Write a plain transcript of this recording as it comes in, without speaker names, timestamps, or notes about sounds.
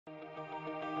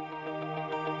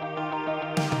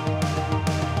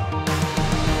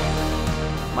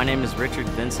My name is Richard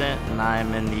Vincent, and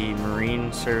I'm in the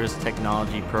Marine Service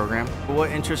Technology program.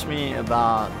 What interests me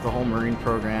about the whole Marine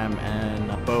program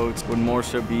and boats would more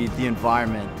so be the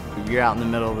environment. You're out in the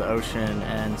middle of the ocean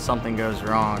and something goes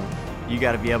wrong. You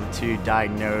got to be able to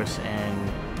diagnose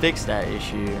and fix that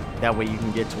issue. That way you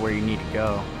can get to where you need to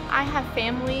go. I have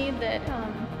family that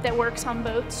works on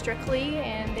boats strictly,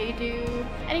 and they do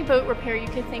any boat repair you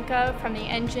could think of, from the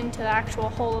engine to the actual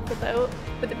hull of the boat.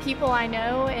 But the people I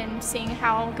know and seeing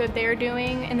how good they're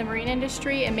doing in the marine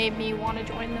industry, it made me want to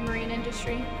join the marine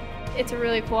industry. It's a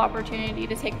really cool opportunity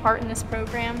to take part in this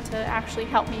program to actually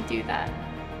help me do that.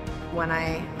 When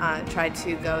I tried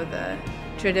to go the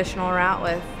traditional route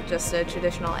with just a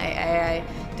traditional AA, I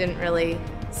didn't really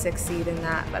succeed in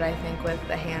that, but I think with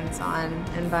the hands-on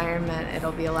environment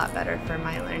it'll be a lot better for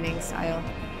my learning style.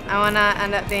 I want to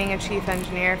end up being a chief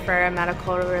engineer for a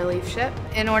medical relief ship.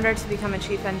 In order to become a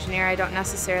chief engineer, I don't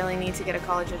necessarily need to get a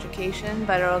college education,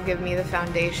 but it'll give me the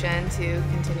foundation to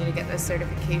continue to get those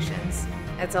certifications.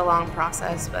 It's a long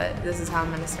process, but this is how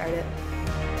I'm going to start it.